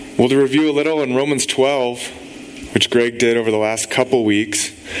Well, to review a little in Romans 12, which Greg did over the last couple weeks,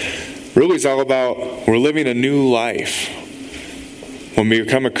 really is all about we're living a new life. When we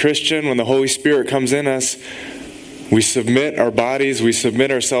become a Christian, when the Holy Spirit comes in us, we submit our bodies, we submit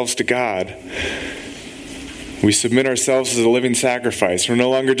ourselves to God. We submit ourselves as a living sacrifice. We're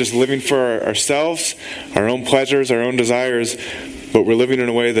no longer just living for ourselves, our own pleasures, our own desires, but we're living in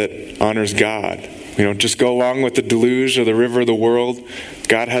a way that honors God. We don't just go along with the deluge or the river of the world.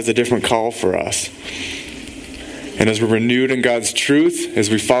 God has a different call for us. And as we're renewed in God's truth, as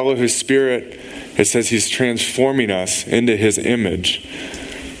we follow His Spirit, it says He's transforming us into His image.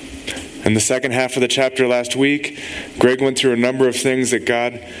 In the second half of the chapter last week, Greg went through a number of things that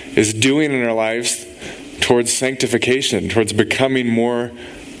God is doing in our lives towards sanctification, towards becoming more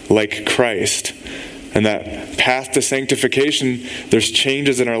like Christ. And that path to sanctification, there's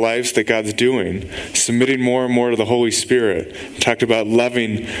changes in our lives that God's doing. Submitting more and more to the Holy Spirit. Talked about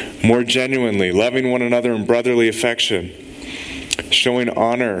loving more genuinely, loving one another in brotherly affection. Showing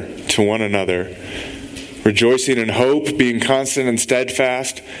honor to one another. Rejoicing in hope, being constant and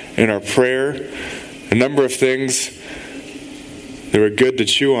steadfast in our prayer. A number of things that were good to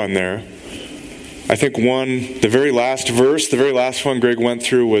chew on there. I think the very last verse, the very last one Greg went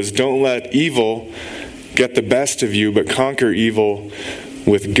through was, don't let evil get the best of you, but conquer evil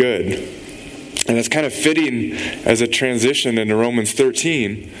with good. And it's kind of fitting as a transition into Romans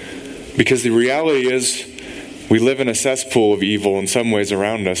 13, because the reality is we live in a cesspool of evil in some ways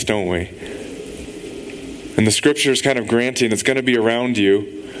around us, don't we? And the scripture is kind of granting it's going to be around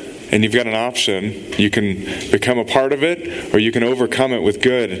you, and you've got an option. You can become a part of it, or you can overcome it with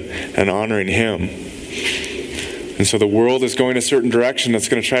good and honoring Him. And so the world is going a certain direction that's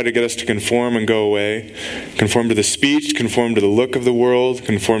going to try to get us to conform and go away. Conform to the speech, conform to the look of the world,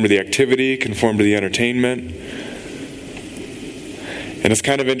 conform to the activity, conform to the entertainment. And it's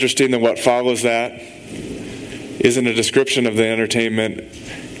kind of interesting that what follows that isn't a description of the entertainment.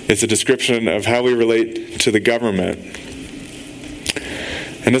 It's a description of how we relate to the government.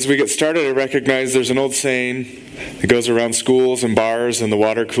 And as we get started, I recognize there's an old saying that goes around schools and bars and the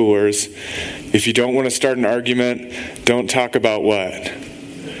water coolers. If you don't want to start an argument, don't talk about what?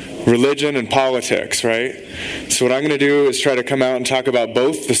 Religion and politics, right? So what I'm going to do is try to come out and talk about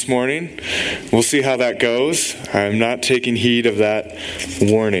both this morning. We'll see how that goes. I'm not taking heed of that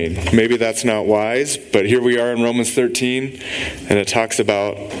warning. Maybe that's not wise, but here we are in Romans 13, and it talks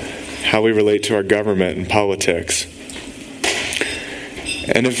about how we relate to our government and politics.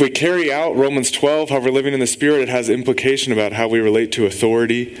 And if we carry out Romans 12, how we're living in the Spirit, it has implication about how we relate to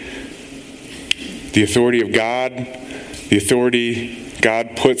authority, the authority of God, the authority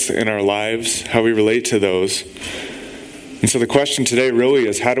God puts in our lives, how we relate to those. And so the question today really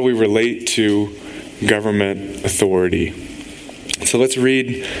is, how do we relate to government authority? So let's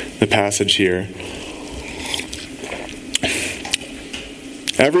read the passage here.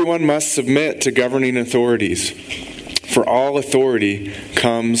 Everyone must submit to governing authorities. For all authority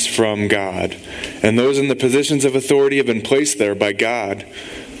comes from God, and those in the positions of authority have been placed there by God.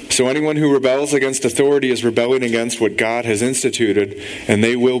 So anyone who rebels against authority is rebelling against what God has instituted, and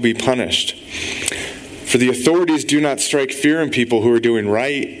they will be punished. For the authorities do not strike fear in people who are doing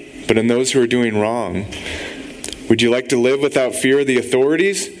right, but in those who are doing wrong. Would you like to live without fear of the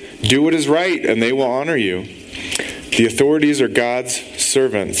authorities? Do what is right, and they will honor you. The authorities are God's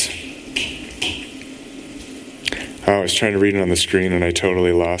servants. Oh, I was trying to read it on the screen and I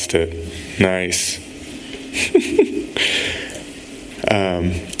totally lost it. Nice.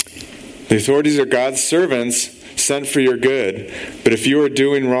 The authorities are God's servants sent for your good. But if you are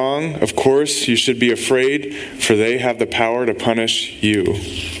doing wrong, of course, you should be afraid, for they have the power to punish you.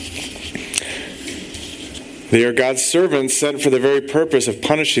 They are God's servants sent for the very purpose of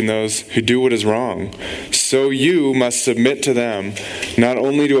punishing those who do what is wrong. So you must submit to them, not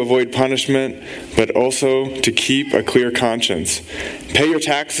only to avoid punishment, but also to keep a clear conscience. Pay your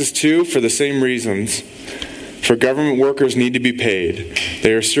taxes too for the same reasons. For government workers need to be paid.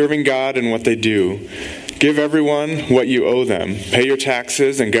 They are serving God in what they do. Give everyone what you owe them. Pay your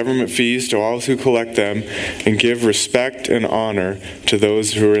taxes and government fees to all who collect them, and give respect and honor to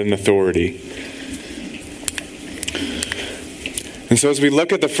those who are in authority. And so as we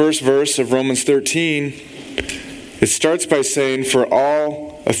look at the first verse of Romans 13, it starts by saying, for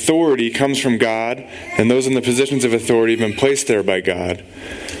all authority comes from God, and those in the positions of authority have been placed there by God.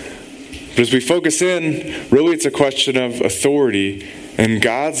 But as we focus in, really it's a question of authority and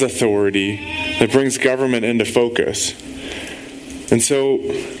God's authority that brings government into focus. And so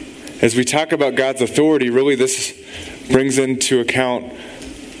as we talk about God's authority, really this brings into account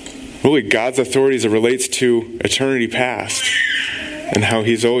really God's authority as it relates to eternity past. and how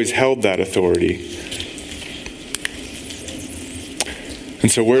he's always held that authority.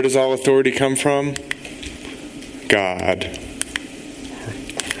 And so where does all authority come from? God.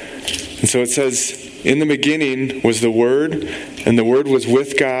 And so it says, in the beginning was the Word, and the Word was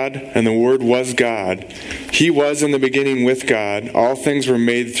with God, and the Word was God. He was in the beginning with God. All things were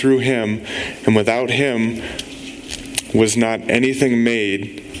made through him, and without him was not anything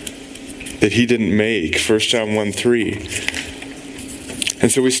made that he didn't make. 1 John 1:3.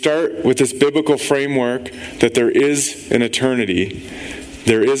 And so we start with this biblical framework that there is an eternity.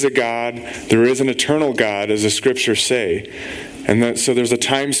 There is a God. There is an eternal God, as the scriptures say. And so there's a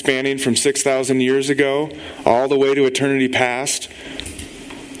time spanning from 6,000 years ago all the way to eternity past,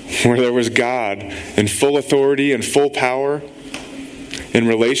 where there was God in full authority and full power in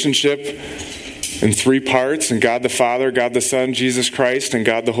relationship in three parts, and God the Father, God the Son, Jesus Christ, and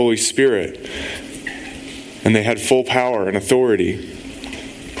God the Holy Spirit. And they had full power and authority.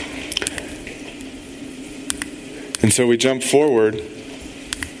 And so we jump forward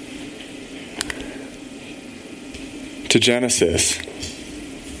to Genesis.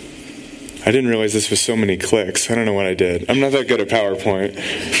 I didn't realize this was so many clicks. I don't know what I did. I'm not that good at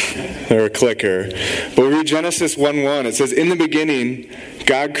PowerPoint or a clicker. But we read Genesis 1:1. It says, in the beginning,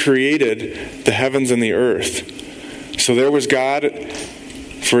 God created the heavens and the earth. So there was God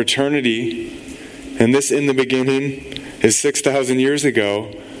for eternity. And this in the beginning is 6,000 years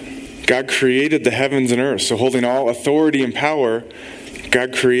ago. God created the heavens and earth. So holding all authority and power,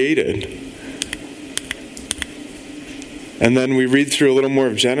 God created. And then we read through a little more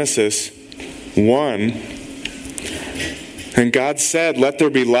of Genesis 1. And God said, let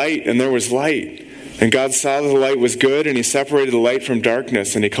there be light, and there was light. And God saw that the light was good, and he separated the light from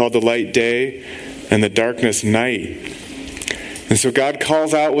darkness, and he called the light day, and the darkness night. And so God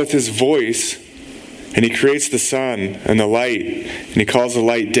calls out with his voice, and he creates the sun and the light, and he calls the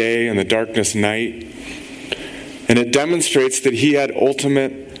light day and the darkness night. And it demonstrates that he had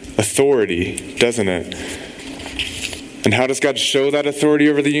ultimate authority, doesn't it? And how does God show that authority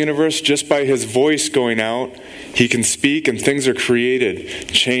over the universe? Just by his voice going out, he can speak and things are created,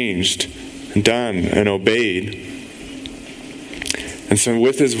 changed, done, and obeyed. And so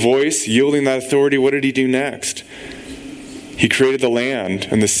with his voice, yielding that authority, what did he do next? He created the land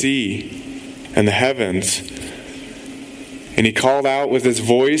and the sea and the heavens. And he called out with his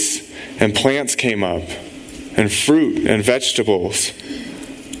voice, and plants came up, and fruit and vegetables.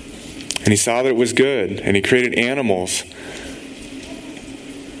 And he saw that it was good, and he created animals.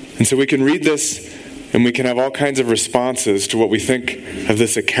 And so we can read this, and we can have all kinds of responses to what we think of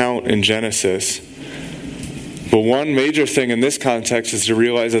this account in Genesis. But one major thing in this context is to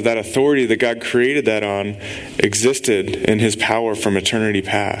realize that that authority that God created that on existed in his power from eternity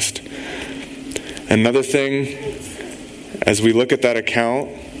past. Another thing, as we look at that account,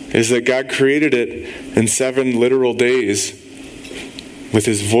 is that God created it in 7 literal days with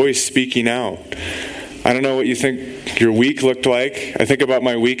his voice speaking out. I don't know what you think your week looked like. I think about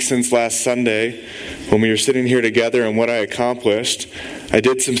my week since last Sunday when we were sitting here together and what I accomplished. I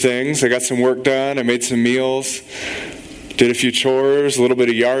did some things. I got some work done. I made some meals. Did a few chores, a little bit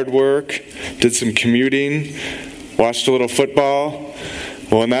of yard work. Did some commuting. Watched a little football.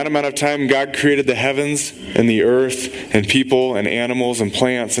 Well, in that amount of time, God created the heavens and the earth and people and animals and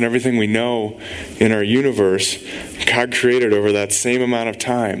plants and everything we know in our universe. God created over that same amount of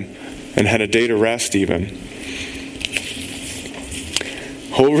time and had a day to rest even.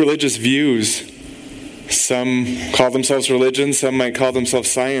 Whole religious views, some call themselves religion, some might call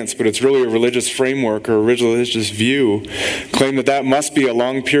themselves science, but it's really a religious framework or a religious view, claim that that must be a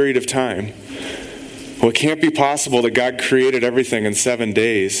long period of time. Well, it can't be possible that God created everything in 7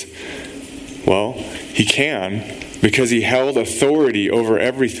 days. Well, he can, because he held authority over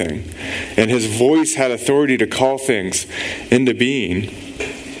everything. And his voice had authority to call things into being.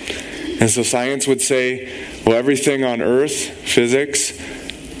 And so science would say, well, everything on earth, physics,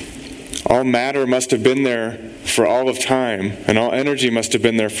 all matter must have been there for all of time, and all energy must have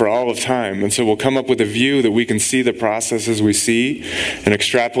been there for all of time. And so we'll come up with a view that we can see the processes we see and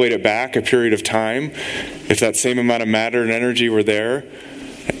extrapolate it back a period of time. If that same amount of matter and energy were there,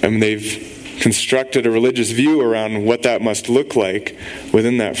 and they've constructed a religious view around what that must look like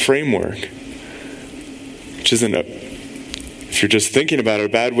within that framework, which isn't, if you're just thinking about it, a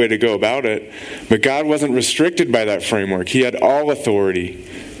bad way to go about it. But God wasn't restricted by that framework. He had all authority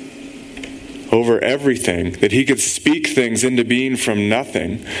over everything, that he could speak things into being from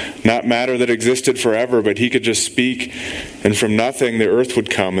nothing. Not matter that existed forever, but he could just speak, and from nothing the earth would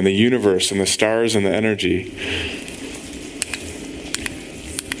come, and the universe, and the stars, and the energy.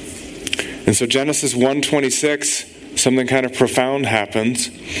 And so Genesis 1:26 something kind of profound happens.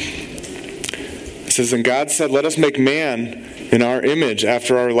 It says, and God said, let us make man in our image,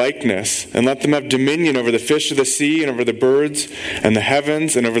 after our likeness, and let them have dominion over the fish of the sea, and over the birds, and the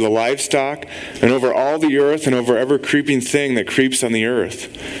heavens, and over the livestock, and over all the earth, and over every creeping thing that creeps on the earth.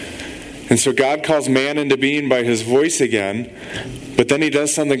 And so God calls man into being by his voice again, but then he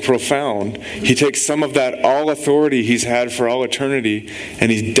does something profound. He takes some of that all authority he's had for all eternity, and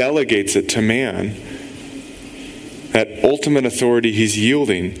he delegates it to man. That ultimate authority he's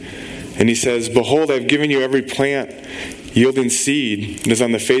yielding. And he says, behold, I've given you every plant yielding seed that is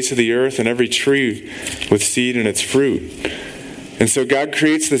on the face of the earth, and every tree with seed in its fruit. And so God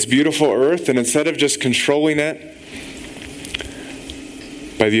creates this beautiful earth, and instead of just controlling it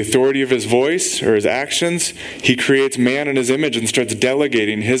by the authority of his voice or his actions, he creates man in his image and starts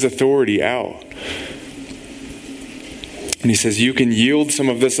delegating his authority out. And he says, you can yield some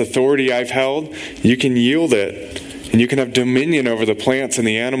of this authority I've held, you can yield it, and you can have dominion over the plants and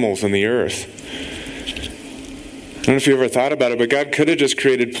the animals and the earth. I don't know if you ever thought about it, but God could have just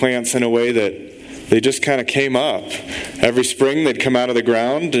created plants in a way that they just kind of came up. Every spring they'd come out of the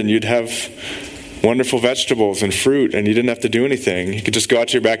ground and you'd have wonderful vegetables and fruit, and you didn't have to do anything. You could just go out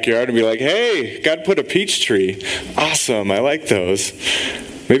to your backyard and be like, hey, God put a peach tree. Awesome, I like those.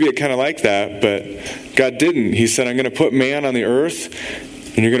 Maybe it kind of like that, but God didn't. He said, I'm going to put man on the earth,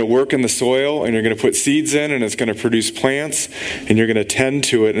 and you're going to work in the soil, and you're going to put seeds in, and it's going to produce plants, and you're going to tend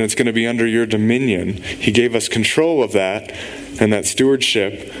to it, and it's going to be under your dominion. He gave us control of that and that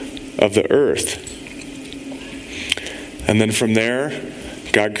stewardship of the earth. And then from there,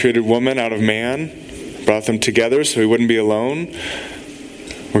 God created woman out of man, brought them together so he wouldn't be alone.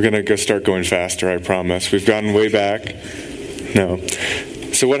 We're going to go start going faster, I promise. We've gotten way back. No.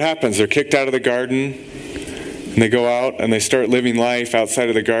 So what happens? They're kicked out of the garden. And they go out and they start living life outside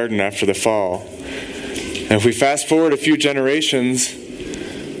of the garden after the fall. And if we fast forward a few generations,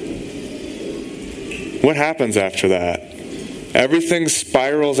 what happens after that? Everything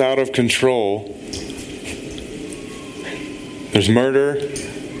spirals out of control. There's murder.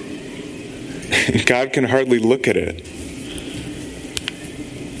 And God can hardly look at it.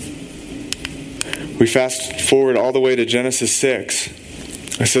 We fast forward all the way to Genesis 6.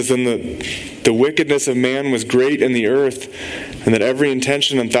 It says, then the wickedness of man was great in the earth, and that every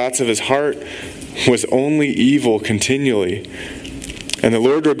intention and thoughts of his heart was only evil continually. And the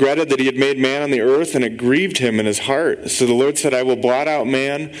Lord regretted that he had made man on the earth, and it grieved him in his heart. So the Lord said, I will blot out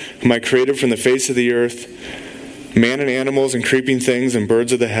man, whom I created from the face of the earth, man and animals and creeping things and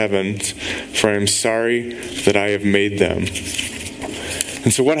birds of the heavens, for I am sorry that I have made them.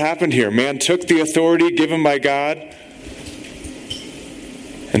 And so what happened here? Man took the authority given by God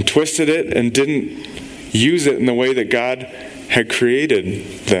and twisted it and didn't use it in the way that God had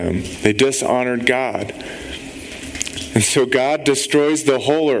created them. They dishonored God. And so God destroys the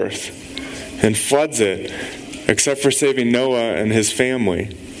whole earth and floods it, except for saving Noah and his family.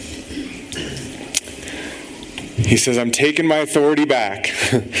 He says, I'm taking my authority back.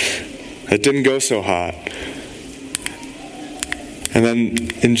 It didn't go so hot. And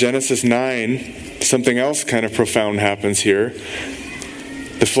then in Genesis 9, something else kind of profound happens here.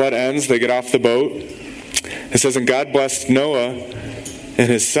 The flood ends, they get off the boat. It says, and God blessed Noah and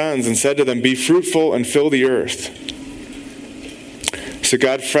his sons and said to them, be fruitful and fill the earth. So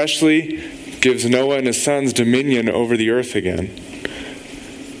God freshly gives Noah and his sons dominion over the earth again.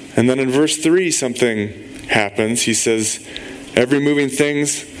 And then in verse 3, something happens. He says, every moving thing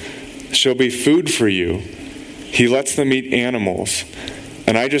shall be food for you. He lets them eat animals.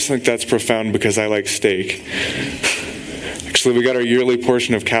 And I just think that's profound because I like steak. Actually, we got our yearly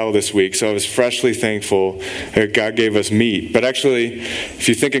portion of cow this week, so I was freshly thankful that God gave us meat. But actually, if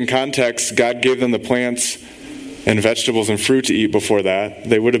you think in context, God gave them the plants and vegetables and fruit to eat before that.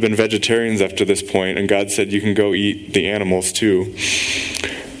 They would have been vegetarians after this point, and God said, you can go eat the animals too.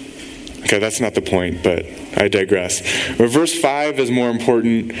 Okay, that's not the point, but I digress. But verse 5 is more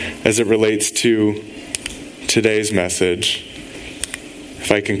important as it relates to today's message.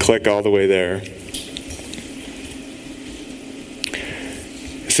 If I can click all the way there.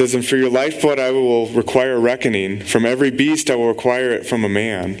 It says, and for your lifeblood I will require a reckoning. From every beast I will require it from a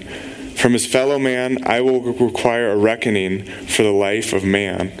man. From his fellow man I will require a reckoning for the life of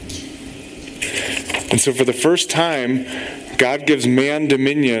man. And so for the first time, God gives man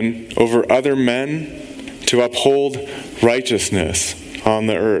dominion over other men to uphold righteousness on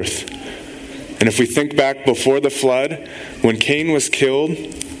the earth. And if we think back before the flood, when Cain was killed,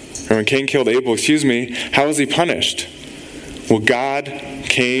 or when Cain killed Abel, how was he punished? Well, God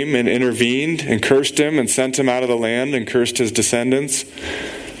came and intervened and cursed him and sent him out of the land and cursed his descendants.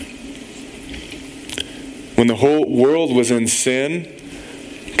 When the whole world was in sin,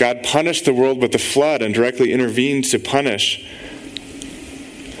 God punished the world with the flood and directly intervened to punish.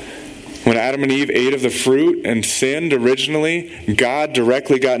 When Adam and Eve ate of the fruit and sinned originally, God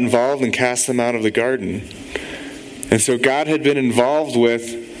directly got involved and cast them out of the garden. And so God had been involved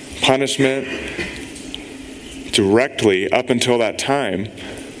with punishment directly up until that time.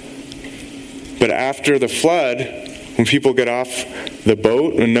 But after the flood, when people get off the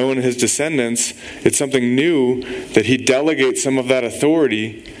boat and Noah and his descendants, it's something new that he delegates some of that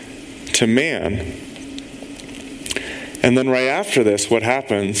authority to man. And then right after this, what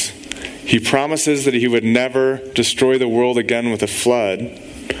happens? He promises that he would never destroy the world again with a flood.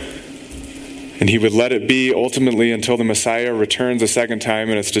 And he would let it be ultimately until the Messiah returns a second time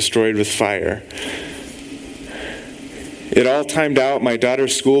and it's destroyed with fire. It all timed out. My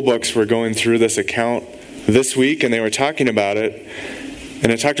daughter's school books were going through this account this week, and they were talking about it.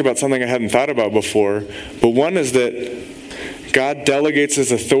 And it talked about something I hadn't thought about before. But one is that God delegates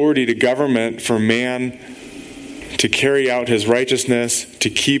his authority to government for man to carry out his righteousness, to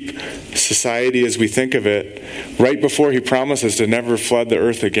keep society as we think of it, right before he promises to never flood the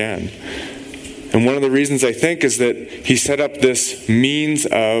earth again. And one of the reasons I think is that he set up this means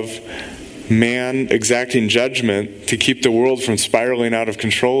of man exacting judgment to keep the world from spiraling out of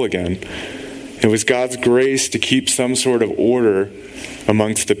control again. It was God's grace to keep some sort of order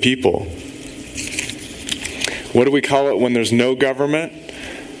amongst the people. What do we call it when there's no government?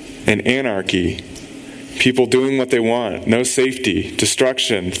 An anarchy. People doing what they want. No safety,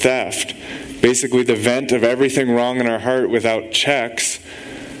 destruction, theft. Basically the vent of everything wrong in our heart without checks.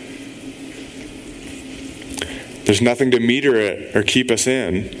 There's nothing to meter it or keep us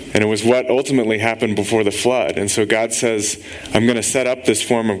in. And it was what ultimately happened before the flood. And so God says, I'm going to set up this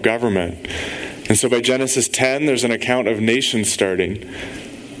form of government. And so by Genesis 10, there's an account of nations starting.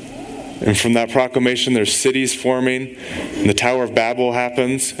 And from that proclamation, there's cities forming, and the Tower of Babel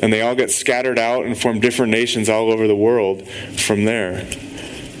happens, and they all get scattered out and form different nations all over the world from there.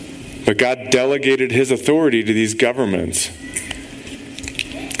 But God delegated his authority to these governments.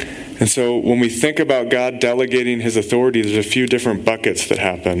 And so when we think about God delegating his authority, there's a few different buckets that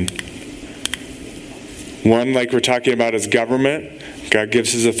happen. One, like we're talking about, is government. God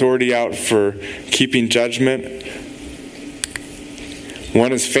gives his authority out for keeping judgment.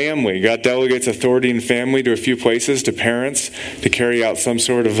 One is family. God delegates authority in family to a few places, to parents, to carry out some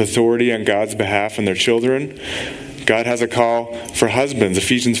sort of authority on God's behalf and their children. God has a call for husbands,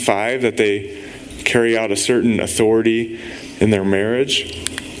 Ephesians 5, that they carry out a certain authority in their marriage.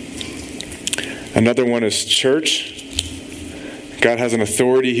 Another one is church. God has an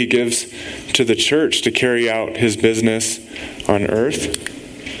authority he gives to the church to carry out his business on earth.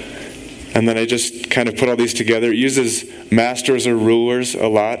 And then I just kind of put all these together. It uses masters or rulers a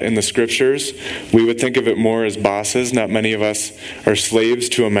lot in the scriptures. We would think of it more as bosses. Not many of us are slaves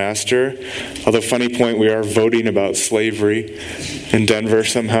to a master. Although, funny point, we are voting about slavery in Denver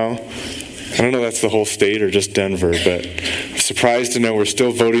somehow. I don't know if that's the whole state or just Denver, but I'm surprised to know we're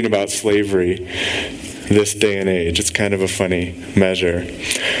still voting about slavery this day and age. It's kind of a funny measure.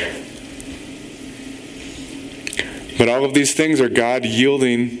 But all of these things are God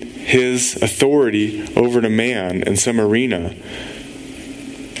yielding his authority over to man in some arena.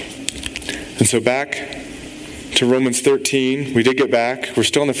 And so back to Romans 13, we did get back. We're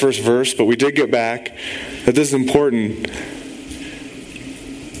still in the first verse, but we did get back. That this is important.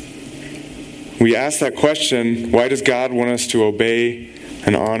 We ask that question, why does God want us to obey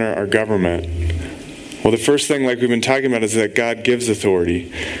and honor our government? Well, the first thing, like we've been talking about, is that God gives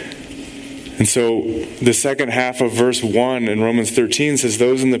authority. And so the second half of verse 1 in Romans 13 says,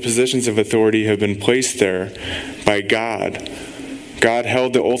 those in the positions of authority have been placed there by God. God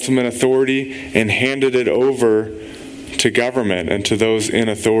held the ultimate authority and handed it over to government and to those in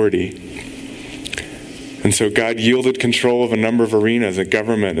authority. And so God yielded control of a number of arenas, and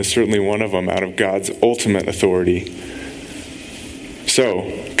government is certainly one of them out of God's ultimate authority.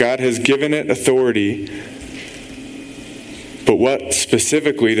 So, God has given it authority, but what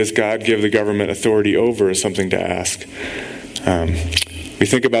specifically does God give the government authority over is something to ask. We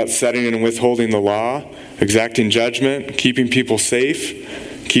think about setting and withholding the law, exacting judgment, keeping people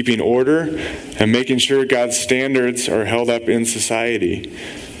safe, keeping order, and making sure God's standards are held up in society.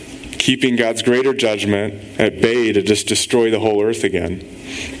 Keeping God's greater judgment at bay to just destroy the whole earth again.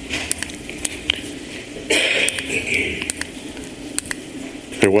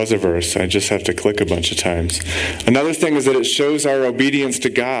 There was a verse. I just have to click a bunch of times. Another thing is that it shows our obedience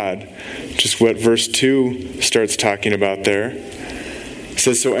to God. Just what verse 2 starts talking about there. It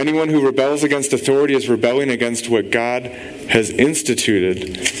says, so anyone who rebels against authority is rebelling against what God has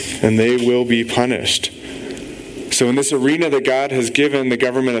instituted, and they will be punished. So in this arena that God has given the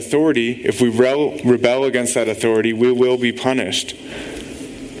government authority, if we rebel against that authority, we will be punished.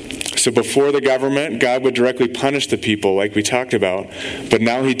 So before the government, God would directly punish the people like we talked about. But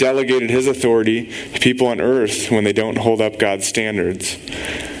now he delegated his authority to people on earth when they don't hold up God's standards.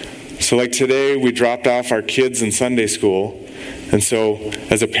 So like today, we dropped off our kids in Sunday school. And so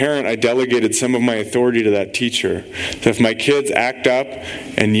as a parent, I delegated some of my authority to that teacher. So if my kids act up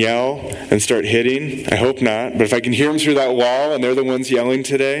and yell and start hitting, I hope not, but if I can hear them through that wall and they're the ones yelling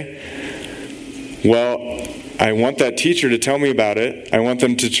today, well, I want that teacher to tell me about it. I want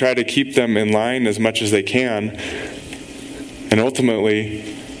them to try to keep them in line as much as they can. And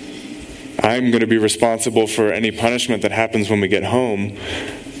ultimately, I'm going to be responsible for any punishment that happens when we get home.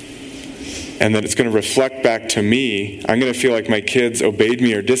 And that it's going to reflect back to me. I'm going to feel like my kids obeyed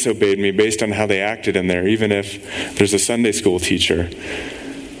me or disobeyed me based on how they acted in there, even if there's a Sunday school teacher.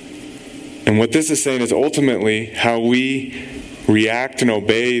 And what this is saying is ultimately how we react and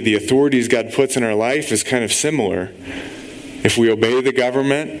obey the authorities God puts in our life is kind of similar. If we obey the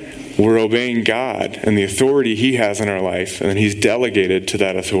government, we're obeying God and the authority he has in our life, and then he's delegated to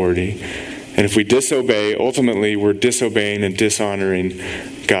that authority. And if we disobey, ultimately we're disobeying and dishonoring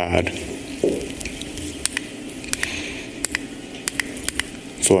God.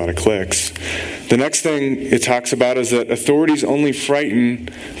 It's a lot of clicks. The next thing it talks about is that authorities only frighten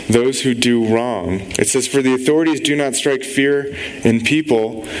those who do wrong. It says, "For the authorities do not strike fear in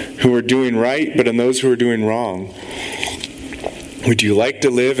people who are doing right, but in those who are doing wrong." Would you like to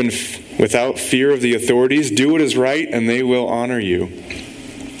live without fear of the authorities? Do what is right, and they will honor you.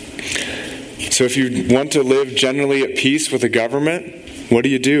 So if you want to live generally at peace with the government, what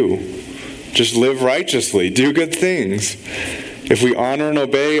do? Just live righteously. Do good things. If we honor and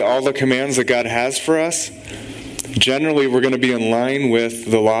obey all the commands that God has for us, generally we're going to be in line with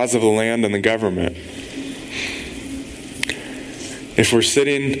the laws of the land and the government. If we're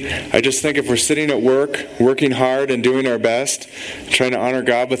sitting at work, working hard and doing our best, trying to honor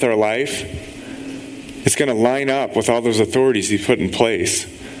God with our life, it's going to line up with all those authorities He put in place.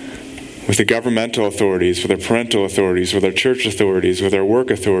 With the governmental authorities, with our parental authorities, with our church authorities, with our work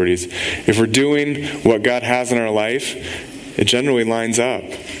authorities. If we're doing what God has in our life, it generally lines up.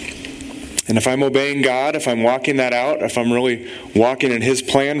 And if I'm obeying God, if I'm walking that out, if I'm really walking in His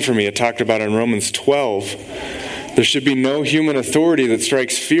plan for me, it talked about in Romans 12, there should be no human authority that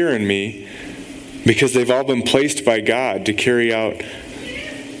strikes fear in me because they've all been placed by God to carry out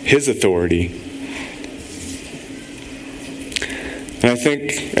His authority. And I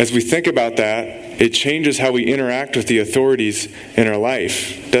think as we think about that, it changes how we interact with the authorities in our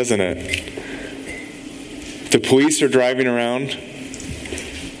life, doesn't it? The police are driving around.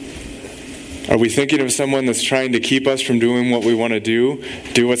 Are we thinking of someone that's trying to keep us from doing what we want to do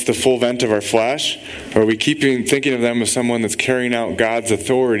what's the full vent of our flesh? Or are we thinking of them as someone that's carrying out God's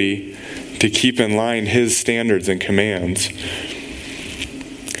authority to keep in line His standards and commands?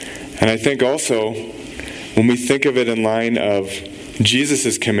 And I think also, when we think of it in line of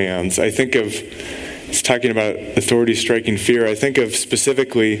Jesus' commands, I think of, it's talking about authority striking fear, I think of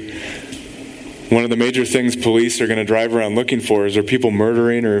specifically one of the major things police are going to drive around looking for is, are people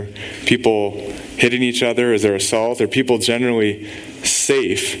murdering or people hitting each other? Is there assault? Are people generally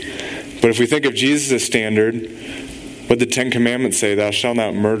safe? But if we think of Jesus' standard, what the Ten Commandments say, thou shalt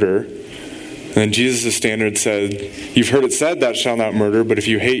not murder. And then Jesus' standard said, you've heard it said, thou shalt not murder, but if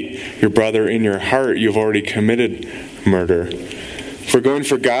you hate your brother in your heart, you've already committed murder. If we're going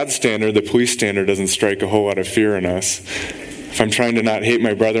for God's standard, the police standard doesn't strike a whole lot of fear in us. If I'm trying to not hate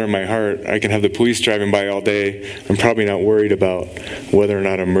my brother in my heart, I can have the police driving by all day. I'm probably not worried about whether or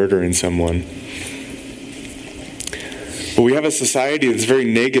not I'm murdering someone. But we have a society that's very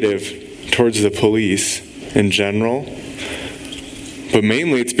negative towards the police in general. But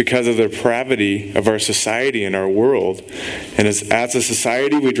mainly it's because of the depravity of our society and our world. And as a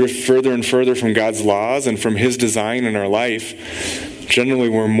society, we drift further and further from God's laws and from His design in our life. Generally,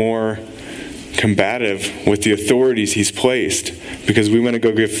 we're more combative with the authorities He's placed because we want to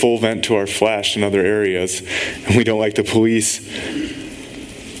go give full vent to our flesh in other areas, and we don't like the police,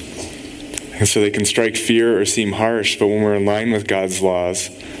 and so they can strike fear or seem harsh. But when we're in line with God's laws,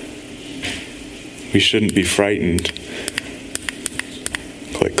 we shouldn't be frightened.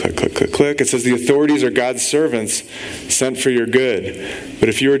 Click, click, click, click, click. It says the authorities are God's servants sent for your good. But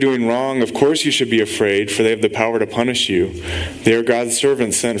if you are doing wrong, of course you should be afraid, for they have the power to punish you. They are God's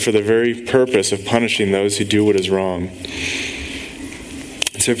servants sent for the very purpose of punishing those who do what is wrong.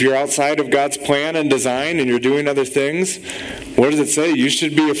 So if you're outside of God's plan and design and you're doing other things, what does it say? You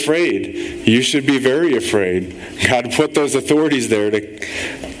should be afraid. You should be very afraid. God put those authorities there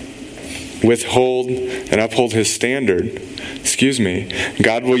withhold and uphold his standard.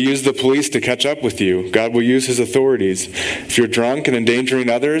 God will use the police to catch up with you. God will use his authorities. If you're drunk and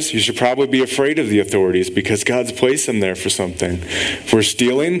endangering others, you should probably be afraid of the authorities because God's placed them there for something. If we're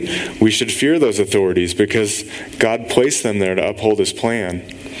stealing, we should fear those authorities because God placed them there to uphold his plan.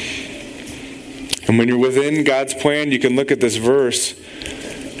 And when you're within God's plan, you can look at this verse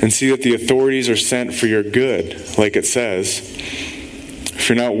and see that the authorities are sent for your good, like it says. If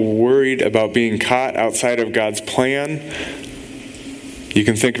you're not worried about being caught outside of God's plan, you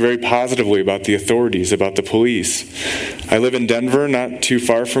can think very positively about the authorities, about the police. I live in Denver, not too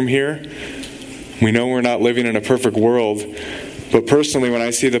far from here. We know we're not living in a perfect world, but personally, when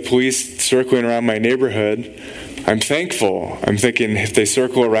I see the police circling around my neighborhood, I'm thankful. I'm thinking if they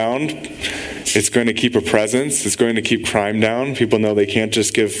circle around, it's going to keep a presence. It's going to keep crime down. People know they can't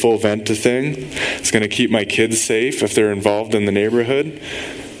just give full vent to things. It's going to keep my kids safe if they're involved in the neighborhood.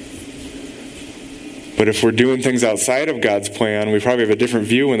 But if we're doing things outside of God's plan, we probably have a different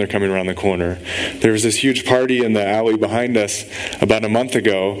view when they're coming around the corner. There was this huge party in the alley behind us about a month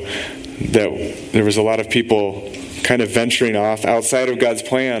ago that there was a lot of people kind of venturing off outside of God's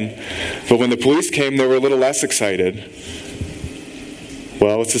plan. But when the police came, they were a little less excited.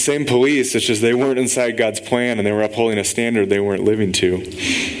 Well, it's the same police, it's just they weren't inside God's plan and they were upholding a standard they weren't living to.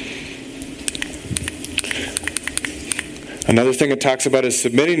 Another thing it talks about is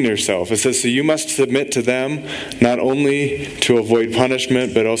submitting yourself. It says, so you must submit to them, not only to avoid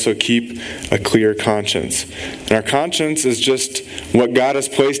punishment, but also keep a clear conscience. And our conscience is just what God has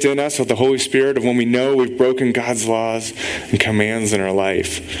placed in us with the Holy Spirit of when we know we've broken God's laws and commands in our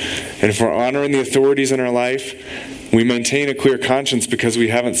life. And if we're honoring the authorities in our life, we maintain a clear conscience because we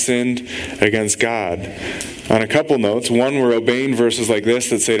haven't sinned against God. On a couple notes, one, we're obeying verses like this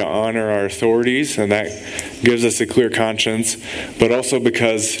that say to honor our authorities, and that gives us a clear conscience, but also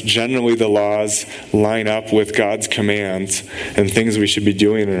because generally the laws line up with God's commands and things we should be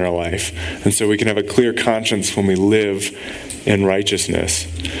doing in our life. And so we can have a clear conscience when we live in righteousness.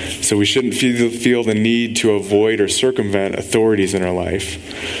 So we shouldn't feel the need to avoid or circumvent authorities in our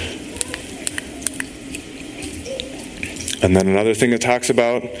life. And then another thing it talks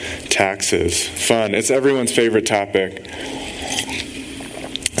about, taxes. Fun. It's everyone's favorite topic.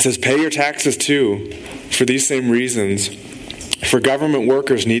 It says, pay your taxes too, for these same reasons. For government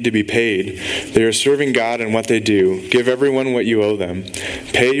workers need to be paid. They are serving God in what they do. Give everyone what you owe them.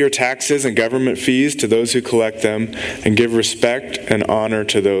 Pay your taxes and government fees to those who collect them, and give respect and honor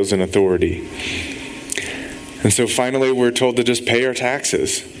to those in authority. And so finally, we're told to just pay our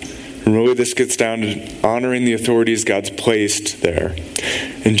taxes. And really this gets down to honoring the authorities God's placed there.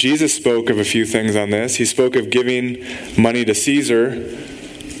 And Jesus spoke of a few things on this. He spoke of giving money to Caesar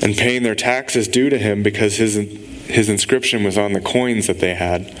and paying their taxes due to him because his inscription was on the coins that they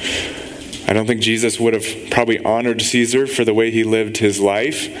had. I don't think Jesus would have probably honored Caesar for the way he lived his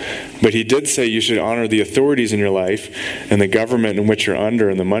life, but he did say you should honor the authorities in your life and the government in which you're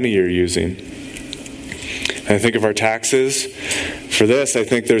under and the money you're using. And I think of our taxes. For this, I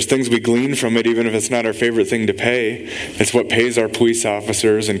think there's things we glean from it, even if it's not our favorite thing to pay. It's what pays our police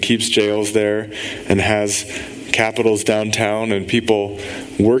officers and keeps jails there and has capitals downtown and people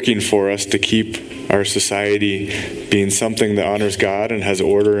working for us to keep our society being something that honors God and has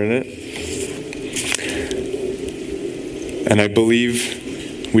order in it. And I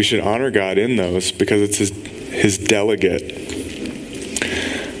believe we should honor God in those because it's his delegate.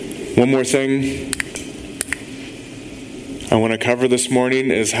 One more thing I want to cover this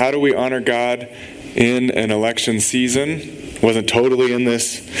morning is how do we honor God in an election season? It wasn't totally in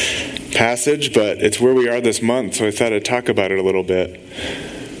this passage, but it's where we are this month, so I thought I'd talk about it a little bit.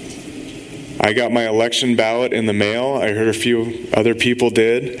 I got my election ballot in the mail. I heard a few other people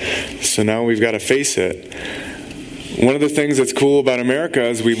did, so now we've got to face it. One of the things that's cool about America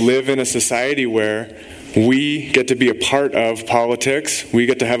is we live in a society where we get to be a part of politics. We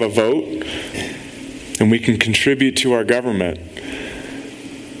get to have a vote. And we can contribute to our government.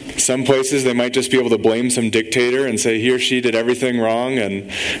 Some places they might just be able to blame some dictator and say he or she did everything wrong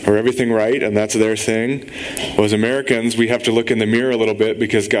or everything right, and that's their thing. Well, as Americans, we have to look in the mirror a little bit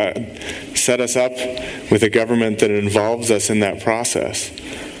because God set us up with a government that involves us in that process.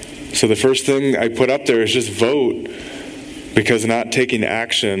 So the first thing I put up there is just vote, because not taking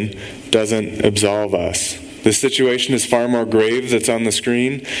action doesn't absolve us. The situation is far more grave that's on the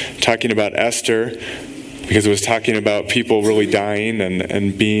screen, talking about Esther, because it was talking about people really dying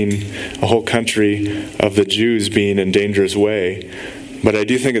and being a whole country of the Jews being in dangerous way. But I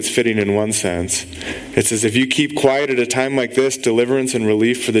do think it's fitting in one sense. It says, if you keep quiet at a time like this, deliverance and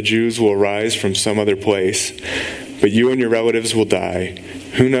relief for the Jews will arise from some other place. But you and your relatives will die.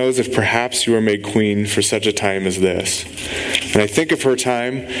 Who knows if perhaps you were made queen for such a time as this? And I think of her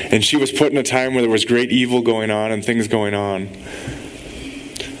time, and she was put in a time where there was great evil going on and things going on.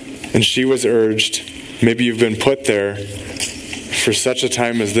 And she was urged, maybe you've been put there for such a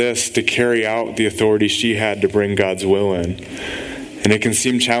time as this to carry out the authority she had to bring God's will in. And it can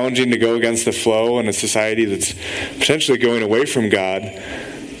seem challenging to go against the flow in a society that's potentially going away from God.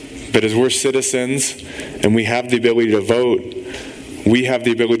 But as we're citizens and we have the ability to vote, we have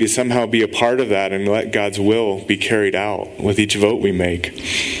the ability to somehow be a part of that and let God's will be carried out with each vote we make.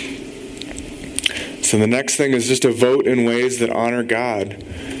 So the next thing is just to vote in ways that honor God.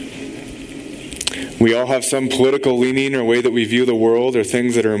 We all have some political leaning or way that we view the world or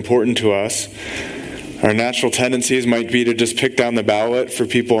things that are important to us. Our natural tendencies might be to just pick down the ballot for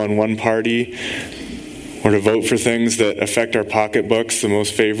people on one party or to vote for things that affect our pocketbooks the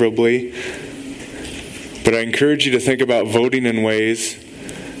most favorably. But I encourage you to think about voting in ways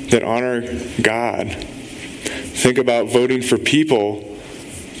that honor God. Think about voting for people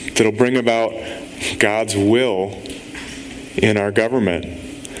that'll bring about God's will in our government.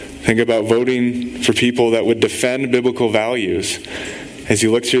 Think about voting for people that would defend biblical values. As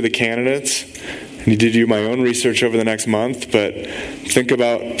you look through the candidates, I need to do my own research over the next month, but think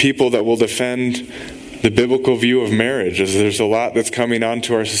about people that will defend the biblical view of marriage, as there's a lot that's coming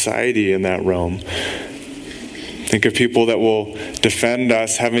onto our society in that realm. Think of people that will defend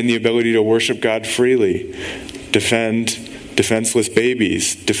us having the ability to worship God freely, defend defenseless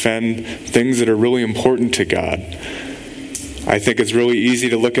babies, defend things that are really important to God. I think it's really easy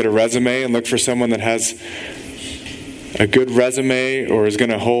to look at a resume and look for someone that has a good resume or is going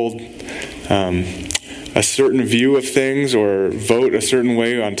to hold a certain view of things or vote a certain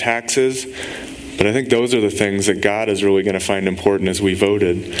way on taxes. But I think those are the things that God is really going to find important as we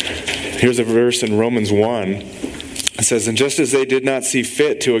voted. Here's a verse in Romans 1. It says, "And just as they did not see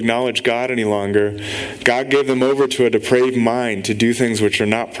fit to acknowledge God any longer, God gave them over to a depraved mind to do things which are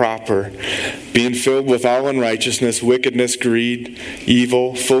not proper, being filled with all unrighteousness, wickedness, greed,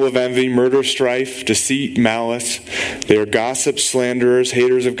 evil, full of envy, murder, strife, deceit, malice. They are gossips, slanderers,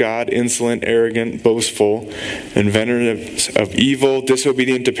 haters of God, insolent, arrogant, boastful, inventors of evil,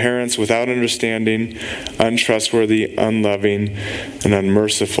 disobedient to parents, without understanding, untrustworthy, unloving, and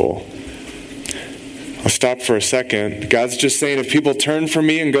unmerciful." I'll stop for a second. God's just saying, if people turn from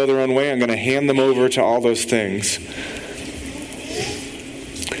me and go their own way, I'm going to hand them over to all those things.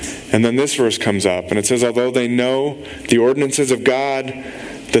 And then this verse comes up, and it says, "Although they know the ordinances of God,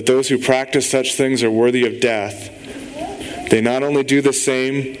 that those who practice such things are worthy of death, they not only do the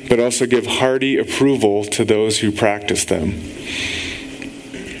same, but also give hearty approval to those who practice them."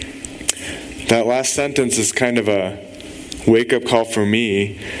 That last sentence is kind of a wake-up call for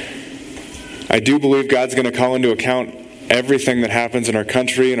me. I do believe God's going to call into account everything that happens in our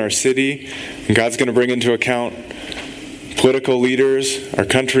country and our city, and God's going to bring into account political leaders, our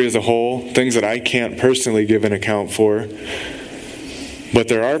country as a whole, things that I can't personally give an account for. But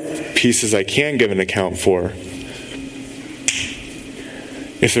there are pieces I can give an account for.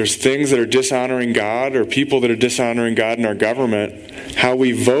 If there's things that are dishonoring God or people that are dishonoring God in our government, how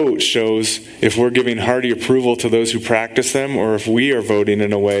we vote shows if we're giving hearty approval to those who practice them or if we are voting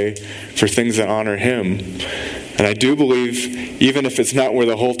in a way for things that honor Him. And I do believe, even if it's not where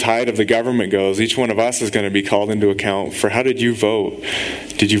the whole tide of the government goes, each one of us is going to be called into account for how did you vote?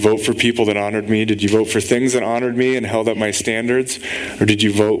 Did you vote for people that honored me? Did you vote for things that honored me and held up my standards? Or did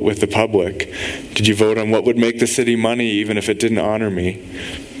you vote with the public? Did you vote on what would make the city money even if it didn't honor me?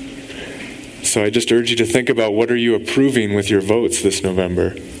 So I just urge you to think about, what are you approving with your votes this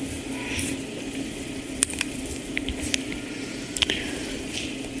November?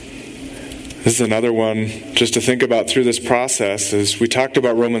 This is another one just to think about through this process. As we talked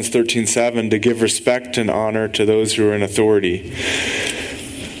about Romans 13:7, to give respect and honor to those who are in authority.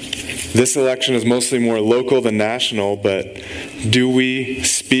 This election is mostly more local than national, but do we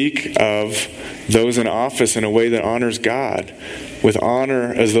speak of those in office in a way that honors God, with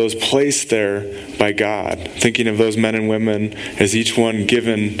honor as those placed there by God, thinking of those men and women as each one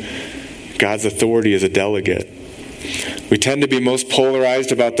given God's authority as a delegate? We tend to be most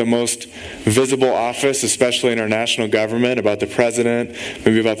polarized about the most visible office, especially in our national government, about the president,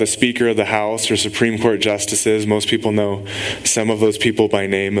 maybe about the Speaker of the House or Supreme Court justices. Most people know some of those people by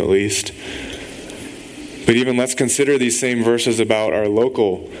name at least. But even let's consider these same verses about our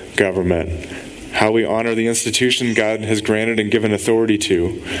local government, how we honor the institution God has granted and given authority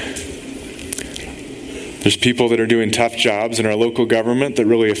to. There's people that are doing tough jobs in our local government that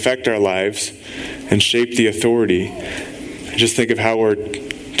really affect our lives and shape the authority. I just think of how we're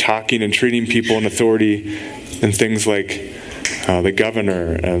talking and treating people in authority and things like the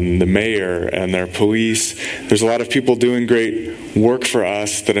governor and the mayor and their police. There's a lot of people doing great work for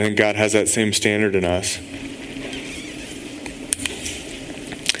us that I think God has that same standard in us.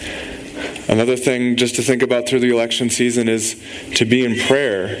 Another thing just to think about through the election season is to be in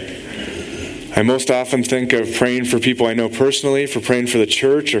prayer. I most often think of praying for people I know personally, for praying for the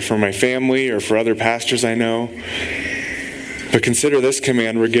church or for my family or for other pastors I know. But consider this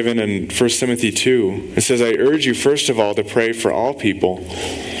command we're given in 1 Timothy 2. It says, I urge you first of all to pray for all people.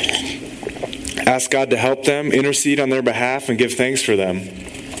 Ask God to help them, intercede on their behalf, and give thanks for them.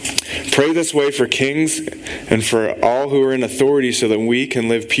 Pray this way for kings and for all who are in authority so that we can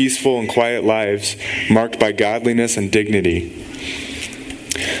live peaceful and quiet lives marked by godliness and dignity.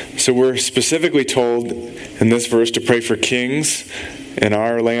 So we're specifically told in this verse to pray for kings. In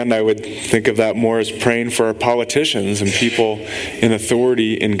our land, I would think of that more as praying for our politicians and people in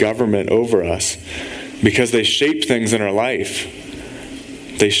authority in government over us, because they shape things in our life.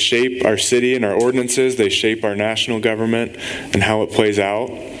 They shape our city and our ordinances. They shape our national government and how it plays out.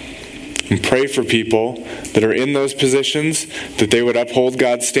 And pray for people that are in those positions, that they would uphold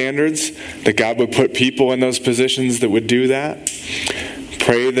God's standards, that God would put people in those positions that would do that.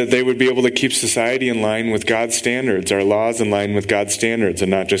 Pray that they would be able to keep society in line with God's standards, our laws in line with God's standards,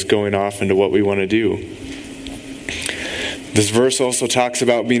 and not just going off into what we want to do. This verse also talks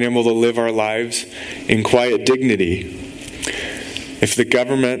about being able to live our lives in quiet dignity. If the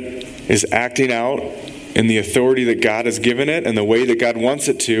government is acting out in the authority that God has given it and the way that God wants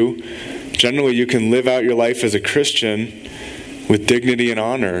it to, generally you can live out your life as a Christian with dignity and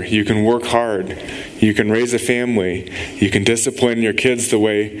honor. You can work hard. You can raise a family. You can discipline your kids the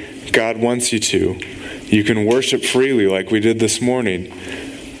way God wants you to. You can worship freely like we did this morning.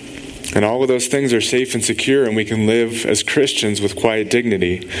 And all of those things are safe and secure, and we can live as Christians with quiet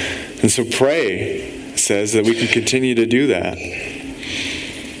dignity. And so pray says that we can continue to do that.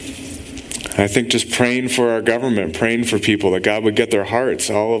 I think just praying for our government, praying for people, that God would get their hearts,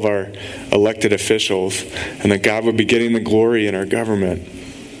 all of our elected officials, and that God would be getting the glory in our government.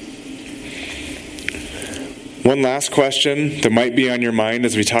 One last question that might be on your mind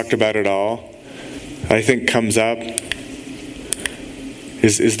as we talked about it all, I think comes up,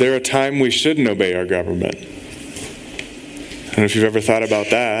 is there a time we shouldn't obey our government? I don't know if you've ever thought about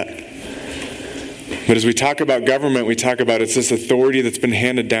that. But as we talk about government, we talk about it's this authority that's been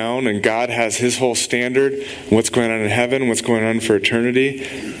handed down, and God has his whole standard, what's going on in heaven, what's going on for eternity,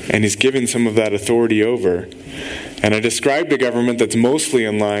 and he's giving some of that authority over. And I described a government that's mostly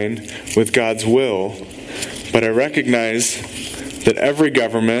in line with God's will, but I recognize that every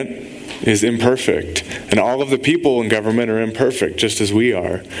government is imperfect, and all of the people in government are imperfect, just as we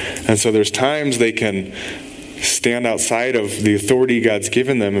are. And so there's times they can stand outside of the authority God's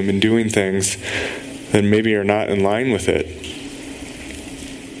given them and been doing things that maybe are not in line with it.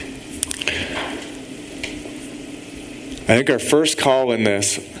 I think our first call in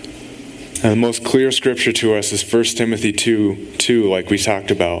this, and the most clear scripture to us, is 1 Timothy 2, like we talked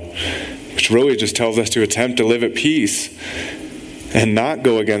about, which really just tells us to attempt to live at peace and not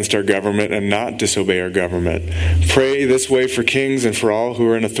go against our government and not disobey our government. Pray this way for kings and for all who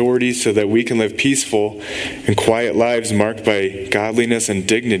are in authority so that we can live peaceful and quiet lives marked by godliness and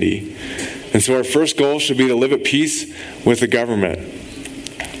dignity. And so our first goal should be to live at peace with the government,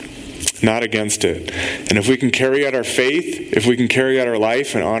 not against it. And if we can carry out our faith, if we can carry out our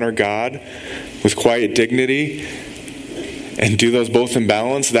life and honor God with quiet dignity, and do those both in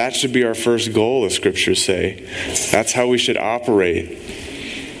balance, that should be our first goal, as scriptures say. That's how we should operate.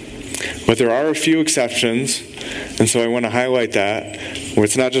 But there are a few exceptions, and so I want to highlight that, where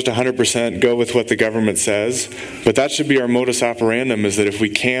it's not just 100% go with what the government says, but that should be our modus operandum, is that if we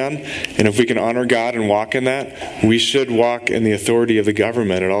can, and if we can honor God and walk in that, we should walk in the authority of the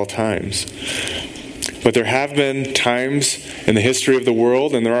government at all times. But there have been times in the history of the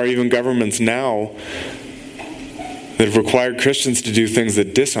world, and there are even governments now, that have required Christians to do things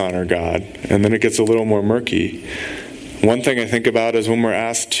that dishonor God, and then it gets a little more murky. One thing I think about is when we're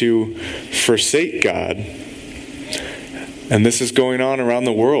asked to forsake God. And this is going on around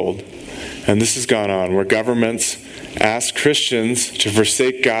the world. And this has gone on where governments ask Christians to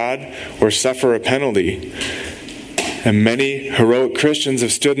forsake God or suffer a penalty. And many heroic Christians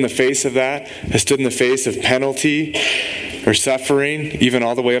have stood in the face of that, have stood in the face of penalty or suffering, even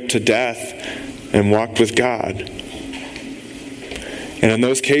all the way up to death, and walked with God. And in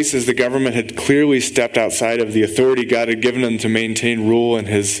those cases, the government had clearly stepped outside of the authority God had given them to maintain rule in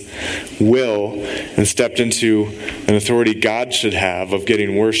his will, and stepped into an authority God should have of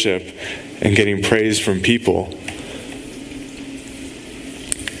getting worship and getting praise from people.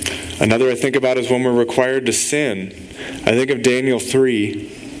 Another I think about is when we're required to sin. I think of Daniel 3.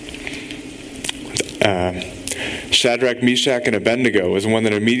 Shadrach, Meshach, and Abednego is one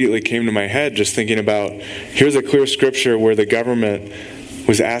that immediately came to my head just thinking about, here's a clear scripture where the government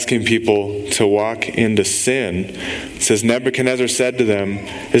was asking people to walk into sin. It says, Nebuchadnezzar said to them,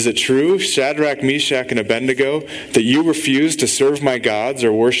 "Is it true, Shadrach, Meshach, and Abednego, that you refuse to serve my gods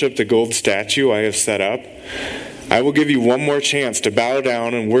or worship the gold statue I have set up? I will give you one more chance to bow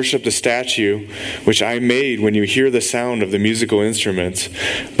down and worship the statue which I made when you hear the sound of the musical instruments.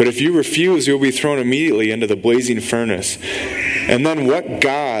 But if you refuse, you will be thrown immediately into the blazing furnace. And then what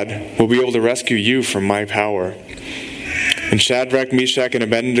God will be able to rescue you from my power?" And Shadrach, Meshach, and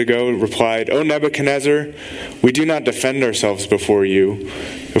Abednego replied, "O Nebuchadnezzar, we do not defend ourselves before you.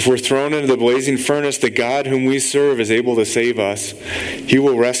 If we're thrown into the blazing furnace, the God whom we serve is able to save us. He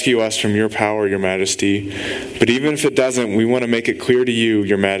will rescue us from your power, your majesty. But even if it doesn't, we want to make it clear to you,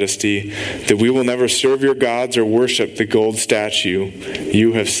 your majesty, that we will never serve your gods or worship the gold statue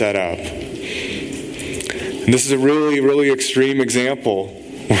you have set up." And this is a really, really extreme example,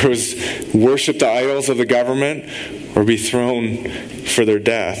 where it was worship the idols of the government or be thrown for their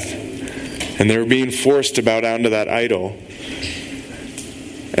death. And they were being forced to bow down to that idol.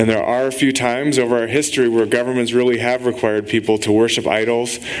 And there are a few times over our history where governments really have required people to worship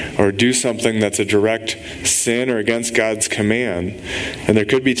idols or do something that's a direct sin or against God's command. And there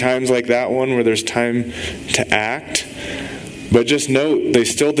could be times like that one where there's time to act. But just note, they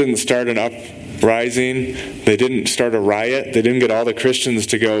still didn't start an uprising. They didn't start a riot. They didn't get all the Christians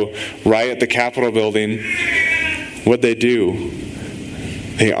to go riot the Capitol building. What'd they do?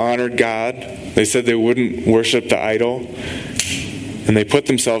 They honored God. They said they wouldn't worship the idol. And they put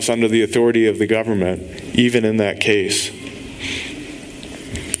themselves under the authority of the government, even in that case.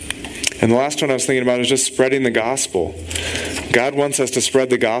 And the last one I was thinking about is just spreading the gospel. God wants us to spread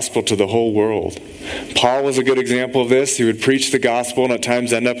the gospel to the whole world. Paul was a good example of this. He would preach the gospel and at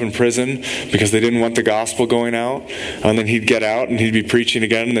times end up in prison because they didn't want the gospel going out. And then he'd get out and he'd be preaching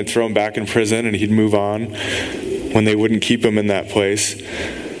again and they'd throw him back in prison and he'd move on when they wouldn't keep him in that place.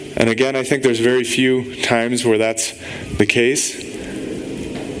 And again, I think there's very few times where that's the case.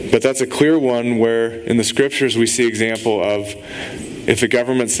 But that's a clear one where in the scriptures we see example of if the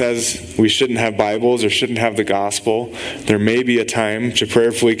government says we shouldn't have Bibles or shouldn't have the gospel, there may be a time to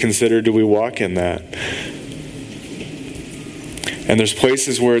prayerfully consider, do we walk in that? And there's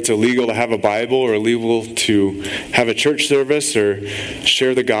places where it's illegal to have a Bible or illegal to have a church service or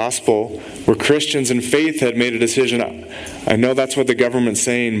share the gospel, where Christians in faith had made a decision. I know that's what the government's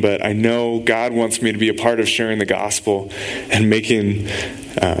saying, but I know God wants me to be a part of sharing the gospel and making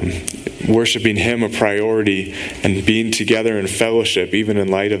worshiping Him a priority and being together in fellowship, even in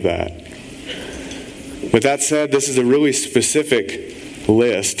light of that. With that said, this is a really specific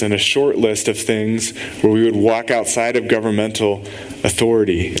list and a short list of things where we would walk outside of governmental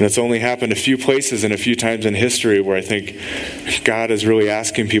authority. And it's only happened a few places and a few times in history where I think God is really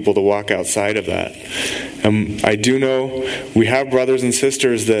asking people to walk outside of that. I do know we have brothers and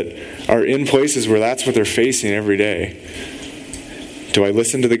sisters that are in places where that's what they're facing every day. Do I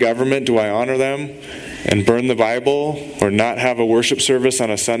listen to the government? Do I honor them and burn the Bible or not have a worship service on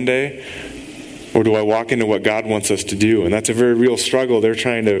a Sunday? Or do I walk into what God wants us to do? And that's a very real struggle they're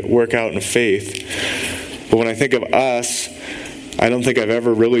trying to work out in faith. But when I think of us, I don't think I've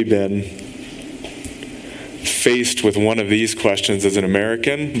ever really been faced with one of these questions as an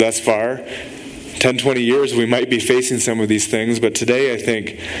American thus far. 10, 20 years, we might be facing some of these things. But today, I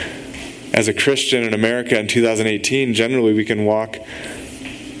think, as a Christian in America in 2018, generally we can walk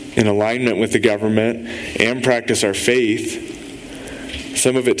in alignment with the government and practice our faith.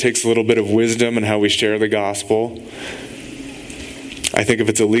 Some of it takes a little bit of wisdom in how we share the gospel. I think if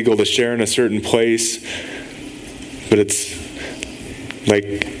it's illegal to share in a certain place, but it's like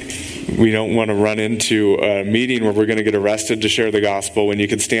we don't want to run into a meeting where we're going to get arrested to share the gospel when you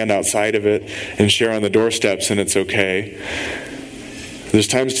can stand outside of it and share on the doorsteps and it's okay. There's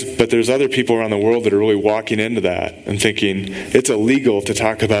times, but there's other people around the world that are really walking into that and thinking it's illegal to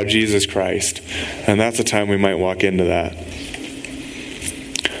talk about Jesus Christ. And that's a time we might walk into that.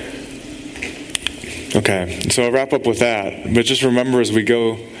 Okay, so I'll wrap up with that. But just remember as we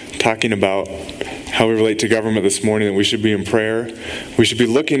go talking about how we relate to government this morning that we should be in prayer. We should be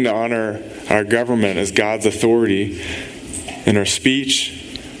looking to honor our government as God's authority in our speech.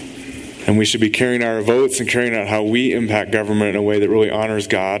 And we should be carrying our votes and carrying out how we impact government in a way that really honors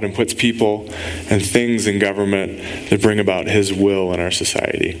God and puts people and things in government that bring about His will in our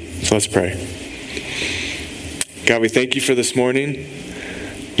society. So let's pray. God, we thank you for this morning.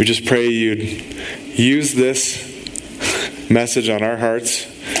 We just pray you'd use this message on our hearts.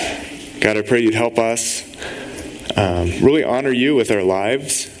 God, I pray you'd help us really honor you with our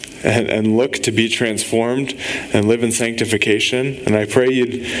lives and look to be transformed and live in sanctification. And I pray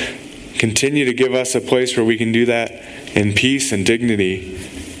you'd continue to give us a place where we can do that in peace and dignity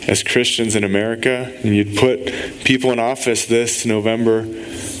as Christians in America. And you'd put people in office this November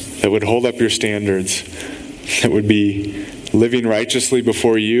that would hold up your standards, that would be living righteously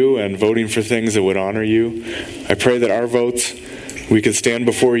before you and voting for things that would honor you. I pray that our votes, we could stand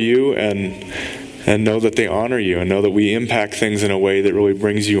before you and know that they honor you, and know that we impact things in a way that really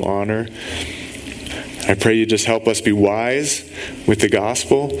brings you honor. I pray you just help us be wise with the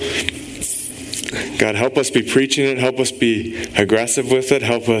gospel. God, help us be preaching it. Help us be aggressive with it.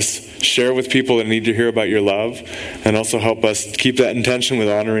 Help us share with people that need to hear about your love. And also help us keep that intention with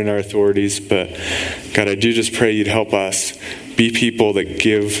honoring our authorities. But God, I do just pray you'd help us be people that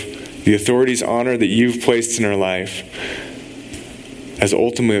give the authorities honor that you've placed in our life, as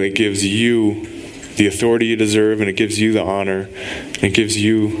ultimately it gives you the authority you deserve, and it gives you the honor, and it gives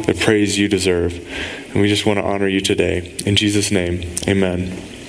you the praise you deserve. And we just want to honor you today. In Jesus' name, amen.